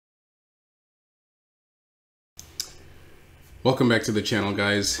Welcome back to the channel,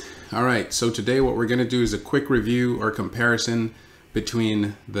 guys. Alright, so today what we're going to do is a quick review or comparison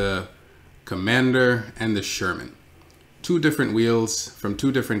between the Commander and the Sherman. Two different wheels from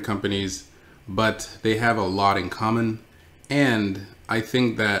two different companies, but they have a lot in common. And I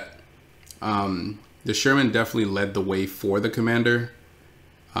think that the Sherman definitely led the way for the Commander.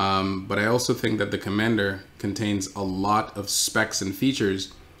 But I also think that the Commander contains a lot of specs and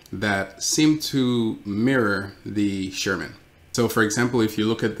features that seem to mirror the Sherman. So for example, if you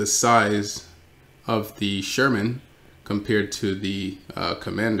look at the size of the Sherman compared to the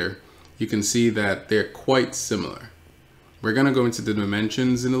Commander, you can see that they're quite similar. We're going to go into the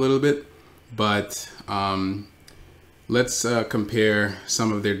dimensions in a little bit, but let's compare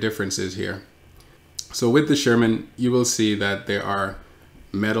some of their differences here. So with the Sherman, you will see that there are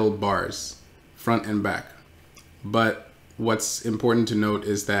metal bars, front and back. But what's important to note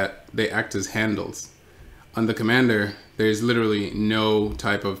is that they act as handles. On the Commander, there's literally no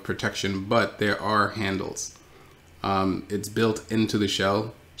type of protection, but there are handles. It's built into the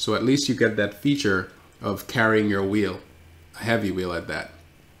shell, so at least you get that feature of carrying your wheel, a heavy wheel at that.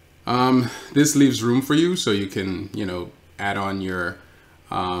 This leaves room for you, so you can, add on your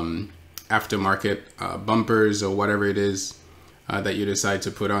aftermarket bumpers or whatever it is that you decide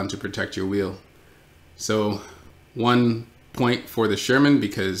to put on to protect your wheel. So 1 point for the Sherman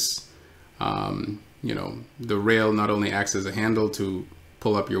because the rail not only acts as a handle to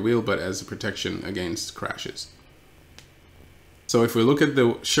pull up your wheel, but as a protection against crashes. So if we look at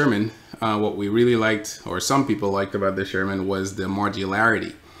the Sherman, what we really liked, or some people liked about the Sherman, was the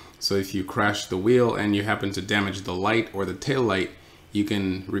modularity. So if you crash the wheel and you happen to damage the light or the tail light, you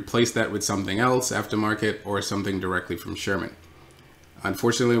can replace that with something else aftermarket or something directly from Sherman.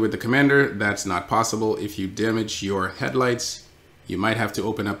 Unfortunately, with the Commander, that's not possible. If you damage your headlights, you might have to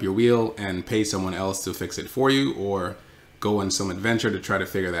open up your wheel and pay someone else to fix it for you, or go on some adventure to try to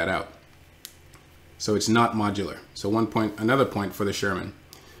figure that out. So it's not modular. So another point for the Sherman.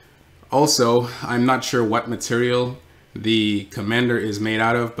 Also, I'm not sure what material the Commander is made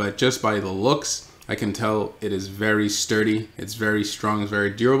out of, but just by the looks, I can tell it is very sturdy. It's very strong, it's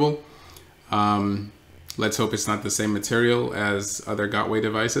very durable. Let's hope it's not the same material as other Gotway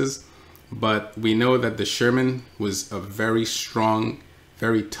devices. But we know that the Sherman was a very strong,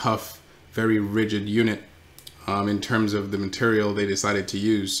 very tough, very rigid unit in terms of the material they decided to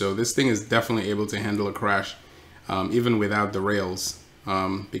use. So this thing is definitely able to handle a crash even without the rails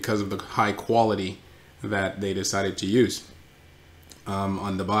because of the high quality that they decided to use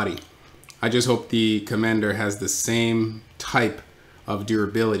on the body. I just hope the Commander has the same type of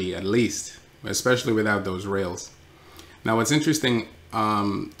durability, at least, especially without those rails. Now what's interesting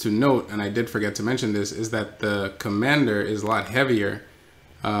to note, and I did forget to mention this, is that the Commander is a lot heavier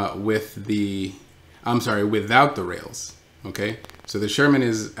without the rails. Okay, so the Sherman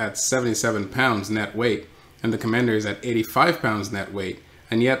is at 77 pounds net weight, and the Commander is at 85 pounds net weight,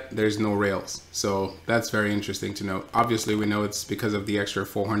 and yet there's no rails. So that's very interesting to note. Obviously, we know it's because of the extra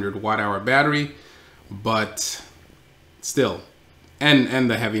 400 watt-hour battery, but still, and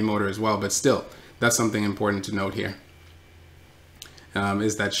the heavy motor as well. But still, that's something important to note here.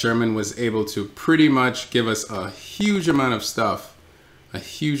 Is that Sherman was able to pretty much give us a huge amount of stuff, a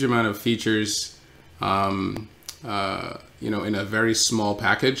huge amount of features, in a very small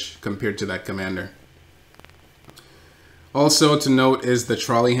package compared to that Commander. Also to note is the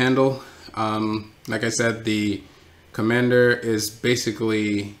trolley handle. Like I said, the Commander is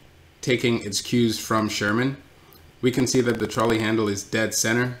basically taking its cues from Sherman. We can see that the trolley handle is dead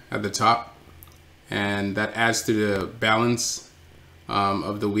center at the top, and that adds to the balance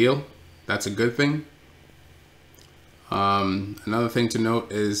of the wheel. That's a good thing. Another thing to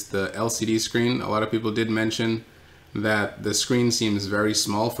note is the LCD screen. A lot of people did mention that the screen seems very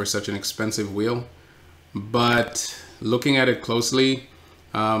small for such an expensive wheel, but looking at it closely,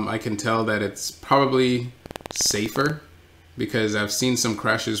 I can tell that it's probably safer, because I've seen some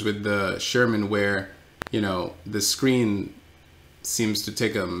crashes with the Sherman where the screen seems to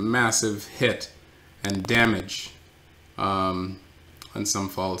take a massive hit and damage on some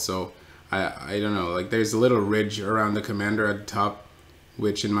faults. So I don't know, like there's a little ridge around the Commander at the top,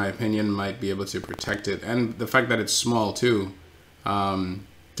 which in my opinion might be able to protect it, and the fact that it's small too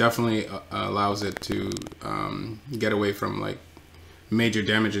definitely allows it to get away from like major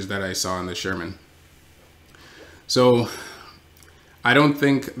damages that I saw in the Sherman. So I don't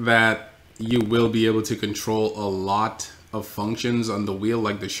think that you will be able to control a lot of functions on the wheel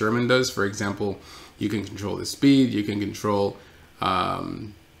like the Sherman does. For example, you can control the speed, you can control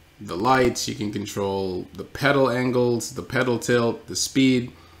the lights, you can control the pedal angles, the pedal tilt, the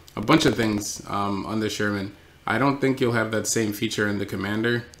speed, a bunch of things on the Sherman. I don't think you'll have that same feature in the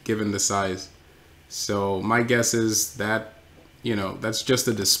Commander given the size. So my guess is that, you know, that's just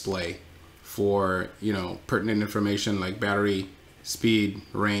a display for, you know, pertinent information like battery, speed,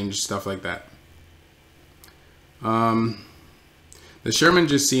 range, stuff like that. The Sherman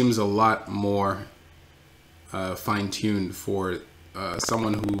just seems a lot more fine-tuned for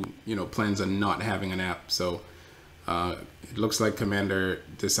someone who, you know, plans on not having an app. So it looks like Commander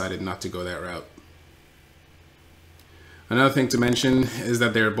decided not to go that route. Another thing to mention is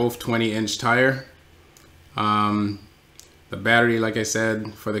that they're both 20-inch tire. The battery, like I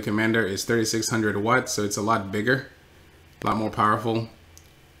said, for the Commander is 3600 watts, so it's a lot bigger, a lot more powerful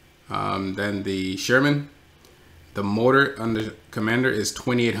than the Sherman. The motor on the Commander is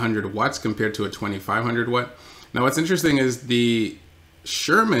 2800 watts compared to a 2500 watt. Now what's interesting is the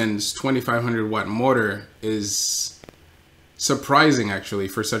Sherman's 2500 watt motor is surprising actually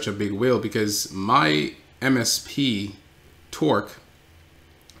for such a big wheel, because my MSP torque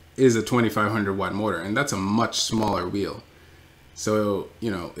is a 2500 watt motor, and that's a much smaller wheel. So,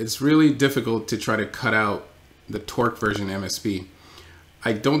 you know, it's really difficult to try to cut out the torque version MSP.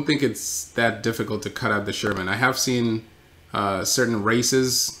 I don't think it's that difficult to cut out the Sherman. I have seen certain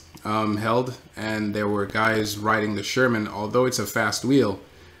races held, and there were guys riding the Sherman. Although it's a fast wheel,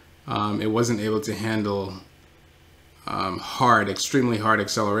 it wasn't able to handle extremely hard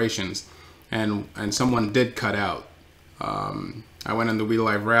accelerations, and someone did cut out. I went on the Wheel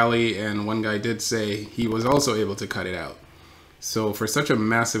Life Rally, and one guy did say he was also able to cut it out. So for such a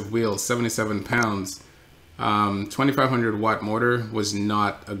massive wheel, 77 pounds, 2500 watt motor was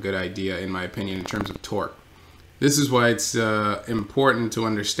not a good idea in my opinion in terms of torque. This is why it's important to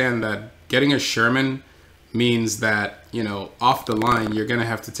understand that getting a Sherman means that, you know, off the line you're gonna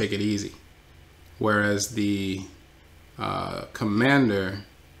have to take it easy, whereas the Commander,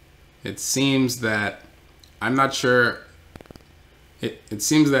 it seems that, I'm not sure, it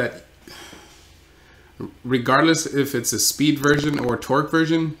seems that regardless if it's a speed version or torque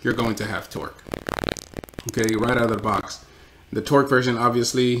version, you're going to have torque. Okay, right out of the box. The torque version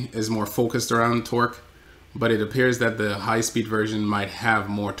obviously is more focused around torque, but it appears that the high-speed version might have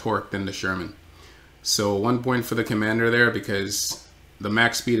more torque than the Sherman. So 1 point for the Commander there, because the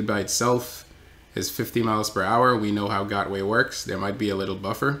max speed by itself is 50 miles per hour. We know how Gotway works. There might be a little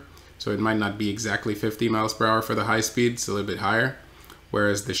buffer, so it might not be exactly 50 miles per hour for the high speed. It's a little bit higher.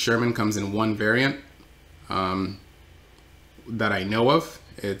 Whereas the Sherman comes in one variant that I know of.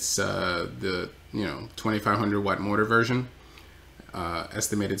 It's the 2500 watt motor version,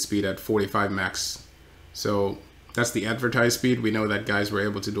 estimated speed at 45 max. So that's the advertised speed. We know that guys were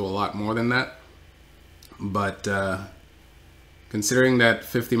able to do a lot more than that. But considering that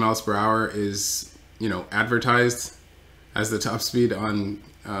 50 miles per hour is, you know, advertised as the top speed on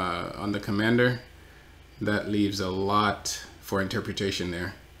the Commander, that leaves a lot for interpretation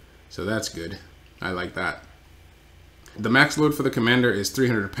there. So that's good. I like that. The max load for the Commander is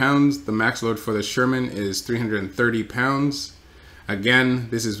 300 pounds. The max load for the Sherman is 330 pounds. Again,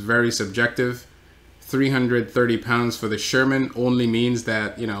 this is very subjective. 330 pounds for the Sherman only means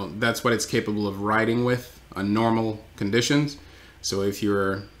that, you know, that's what it's capable of riding with on normal conditions. So if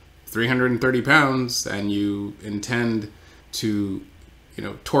you're 330 pounds and you intend to, you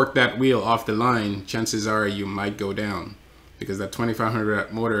know, torque that wheel off the line, chances are you might go down, because that 2500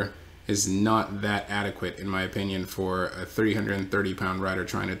 watt motor is not that adequate, in my opinion, for a 330 pound rider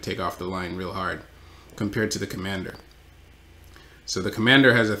trying to take off the line real hard compared to the Commander. So the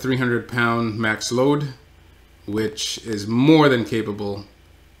Commander has a 300 pound max load, which is more than capable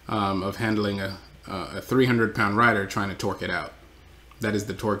of handling a 300 pound rider trying to torque it out. That is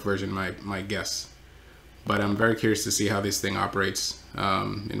the torque version, my guess. But I'm very curious to see how this thing operates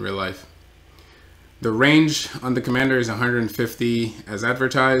in real life. The range on the Commander is 150 as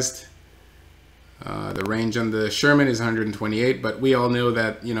advertised. The range on the Sherman is 128, but we all know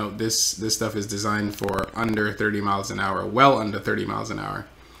that, you know, this stuff is designed for under 30 miles an hour, well under 30 miles an hour,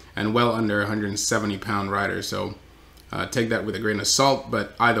 and well under 170 pound riders. So take that with a grain of salt,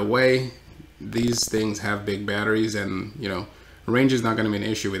 but either way, these things have big batteries, and, you know, range is not going to be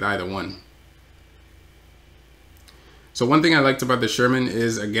an issue with either one. So one thing I liked about the Sherman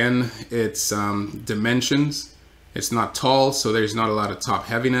is, again, its dimensions. It's not tall, so there's not a lot of top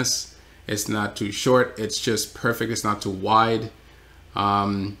heaviness. It's not too short. It's just perfect. It's not too wide.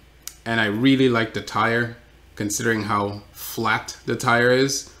 And I really like the tire, considering how flat the tire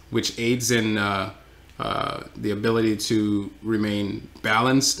is, which aids in the ability to remain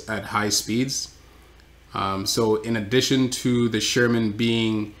balanced at high speeds. So in addition to the Sherman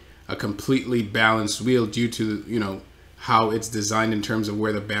being a completely balanced wheel due to, you know, how it's designed in terms of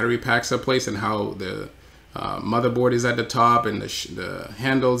where the battery packs are placed and how the motherboard is at the top, and the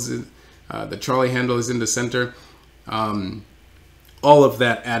handles, the trolley handle is in the center. All of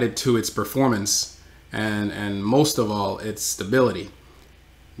that added to its performance, and most of all, its stability.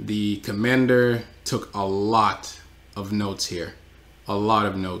 The Commander took a lot of notes here, a lot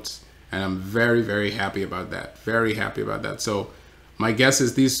of notes, and I'm very, very happy about that. Very happy about that. So my guess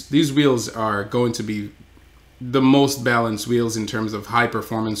is these wheels are going to be the most balanced wheels in terms of high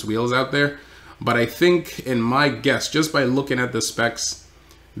performance wheels out there. But I think, in my guess, just by looking at the specs,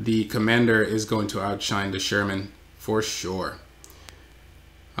 the Commander is going to outshine the Sherman for sure.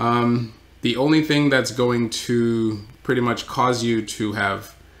 The only thing that's going to pretty much cause you to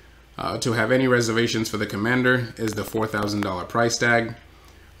have any reservations for the Commander is the $4,000 price tag.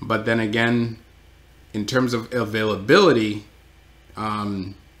 But then again, in terms of availability,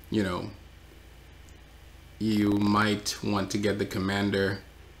 you know, you might want to get the Commander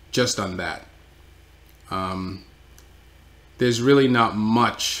just on that. There's really not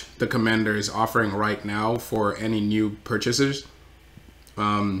much the Commander is offering right now for any new purchasers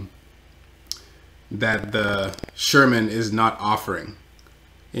that the Sherman is not offering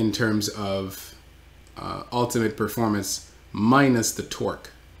in terms of ultimate performance, minus the torque.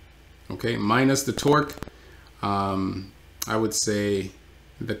 Okay, minus the torque, I would say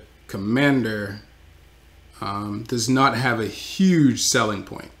the Commander does not have a huge selling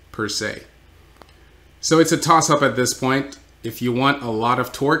point per se. So it's a toss-up at this point. If you want a lot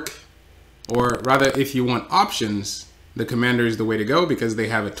of torque, or rather if you want options, the Commander is the way to go, because they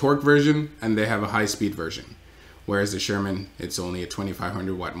have a torque version and they have a high-speed version, whereas the Sherman, it's only a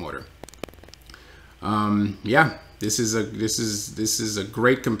 2,500 watt motor. Yeah, this is a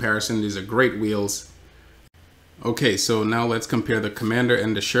great comparison. These are great wheels. Okay, so now let's compare the Commander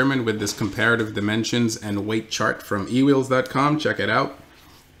and the Sherman with this comparative dimensions and weight chart from Ewheels.com. Check it out.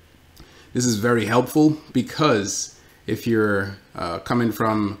 This is very helpful, because if you're coming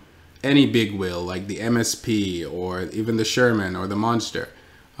from any big wheel like the MSP or even the Sherman or the Monster,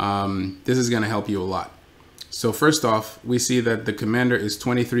 this is going to help you a lot. So first off, we see that the Commander is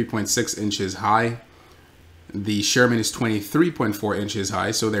 23.6 inches high. The Sherman is 23.4 inches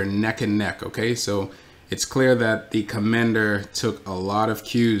high, so they're neck and neck, okay? So it's clear that the Commander took a lot of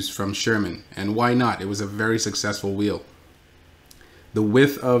cues from Sherman, and why not? It was a very successful wheel. The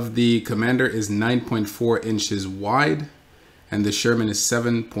width of the Commander is 9.4 inches wide, and the Sherman is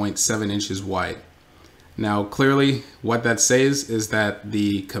 7.7 inches wide. Now, clearly, what that says is that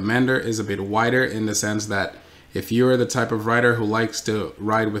the Commander is a bit wider, in the sense that if you're the type of rider who likes to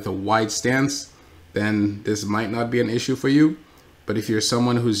ride with a wide stance, then this might not be an issue for you. But if you're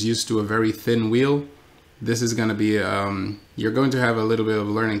someone who's used to a very thin wheel, this is going to be, you're going to have a little bit of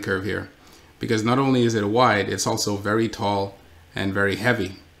a learning curve here. Because not only is it wide, it's also very tall and very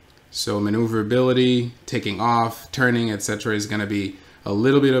heavy. So maneuverability, taking off, turning, etc. is going to be a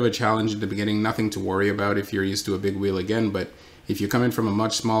little bit of a challenge at the beginning. Nothing to worry about if you're used to a big wheel again, but if you're coming from a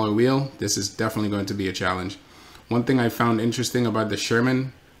much smaller wheel, this is definitely going to be a challenge. One thing I found interesting about the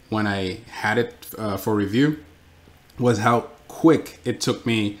Sherman when I had it for review was how quick it took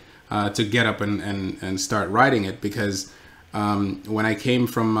me to get up and start riding it, because when I came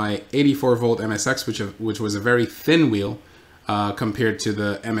from my 84 volt MSX, which was a very thin wheel, compared to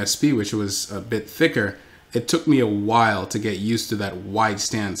the MSP, which was a bit thicker, it took me a while to get used to that wide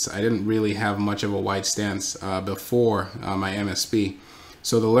stance. I didn't really have much of a wide stance before my MSP.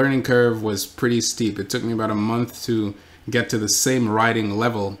 So the learning curve was pretty steep. It took me about a month to get to the same riding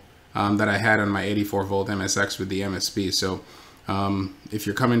level that I had on my 84 volt MSX with the MSP. So if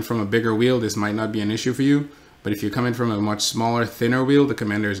you're coming from a bigger wheel, this might not be an issue for you. But if you're coming from a much smaller, thinner wheel, the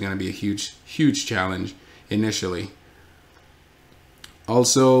Commander is going to be a huge, huge challenge initially.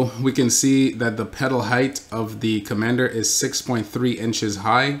 Also, we can see that the pedal height of the Commander is 6.3 inches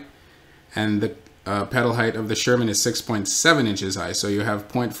high, and the pedal height of the Sherman is 6.7 inches high. So you have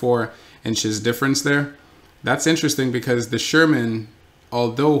 0.4 inches difference there. That's interesting, because the Sherman,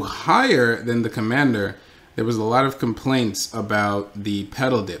 although higher than the Commander, there was a lot of complaints about the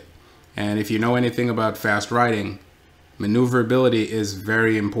pedal dip. And if you know anything about fast riding, maneuverability is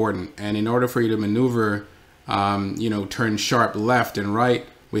very important. And in order for you to maneuver, you know, turn sharp left and right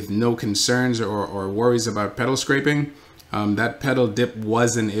with no concerns or worries about pedal scraping, that pedal dip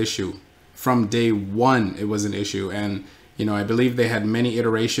was an issue. From day one, it was an issue. And, you know, I believe they had many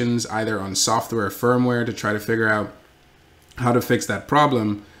iterations, either on software or firmware, to try to figure out how to fix that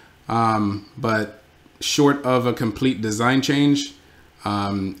problem. But short of a complete design change,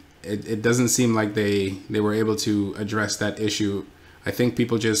 it doesn't seem like they were able to address that issue. I think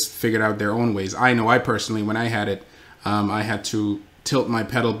people just figured out their own ways. I know I personally, when I had it, I had to tilt my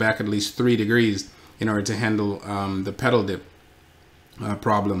pedal back at least 3 degrees in order to handle the pedal dip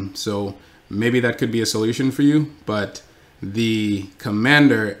problem. So maybe that could be a solution for you, but the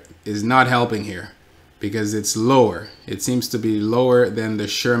Commander is not helping here because it's lower. It seems to be lower than the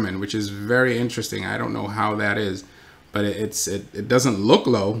Sherman, which is very interesting. I don't know how that is, but it doesn't look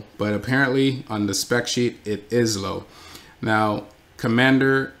low, but apparently on the spec sheet it is low. Now,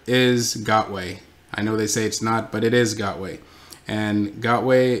 Commander is Gotway. I know they say it's not, but it is Gotway. And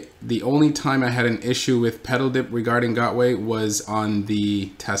Gotway, the only time I had an issue with pedal dip regarding Gotway was on the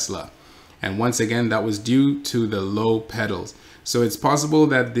Tesla. And once again, that was due to the low pedals. So it's possible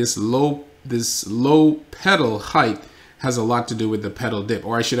that this low pedal height has a lot to do with the pedal dip,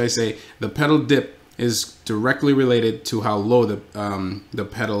 or should I say the pedal dip is directly related to how low the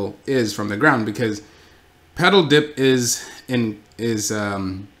pedal is from the ground, because pedal dip is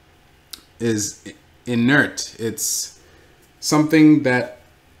inert. It's something that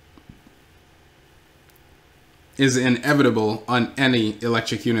is inevitable on any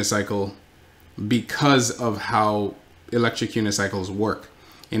electric unicycle because of how electric unicycles work.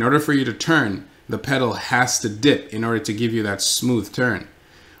 In order for you to turn, the pedal has to dip in order to give you that smooth turn.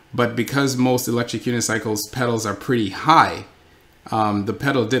 But because most electric unicycles pedals are pretty high, the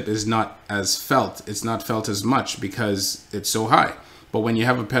pedal dip is not as felt. It's not felt as much because it's so high. But when you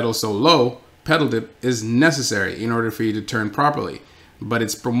have a pedal so low, pedal dip is necessary in order for you to turn properly. But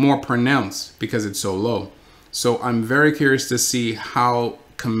it's more pronounced because it's so low. So I'm very curious to see how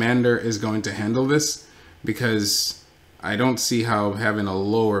Commander is going to handle this, because I don't see how having a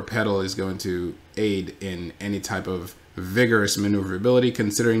lower pedal is going to aid in any type of vigorous maneuverability,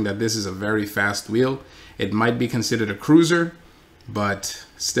 considering that this is a very fast wheel. It might be considered a cruiser, but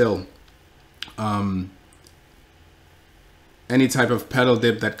still, any type of pedal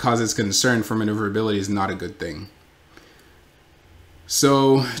dip that causes concern for maneuverability is not a good thing.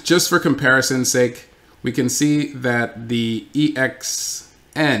 So just for comparison's sake, we can see that the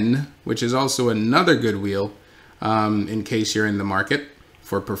EXN, which is also another good wheel, in case you're in the market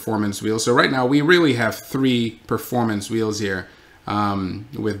for performance wheels. So right now we really have 3 performance wheels here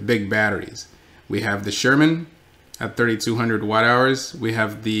with big batteries. We have the Sherman at 3200 watt hours. We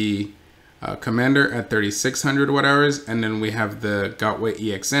have the Commander at 3600 watt hours, and then we have the Gotway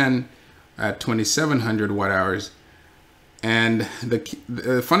EXN at 2700 watt hours. And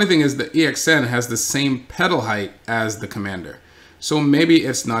the funny thing is the EXN has the same pedal height as the Commander, so maybe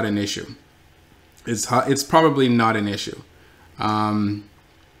it's not an issue. It's probably not an issue.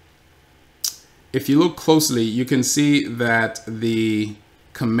 If you look closely, you can see that the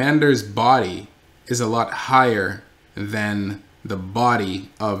Commander's body is a lot higher than the body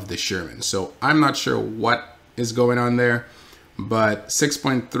of the Sherman. So I'm not sure what is going on there, but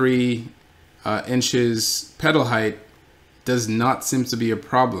 6.3 inches pedal height does not seem to be a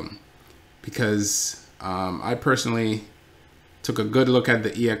problem, because I personally took a good look at the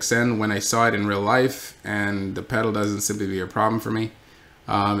EXN when I saw it in real life, and the pedal doesn't seem to be a problem for me.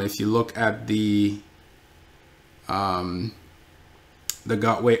 If you look at the Gotway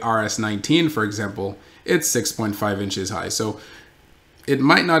RS19, for example, it's 6.5 inches high, so it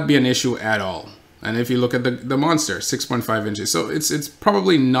might not be an issue at all. And if you look at the Monster, 6.5 inches, so it's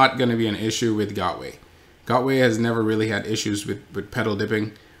probably not going to be an issue with Gotway. Gotway has never really had issues with pedal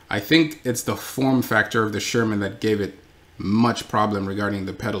dipping. I think it's the form factor of the Sherman that gave it much problem regarding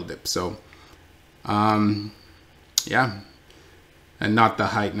the pedal dip. So yeah, and not the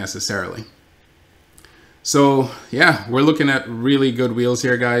height necessarily. So yeah, we're looking at really good wheels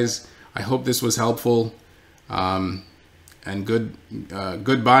here, guys. I hope this was helpful, and good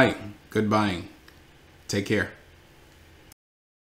buying. Take care.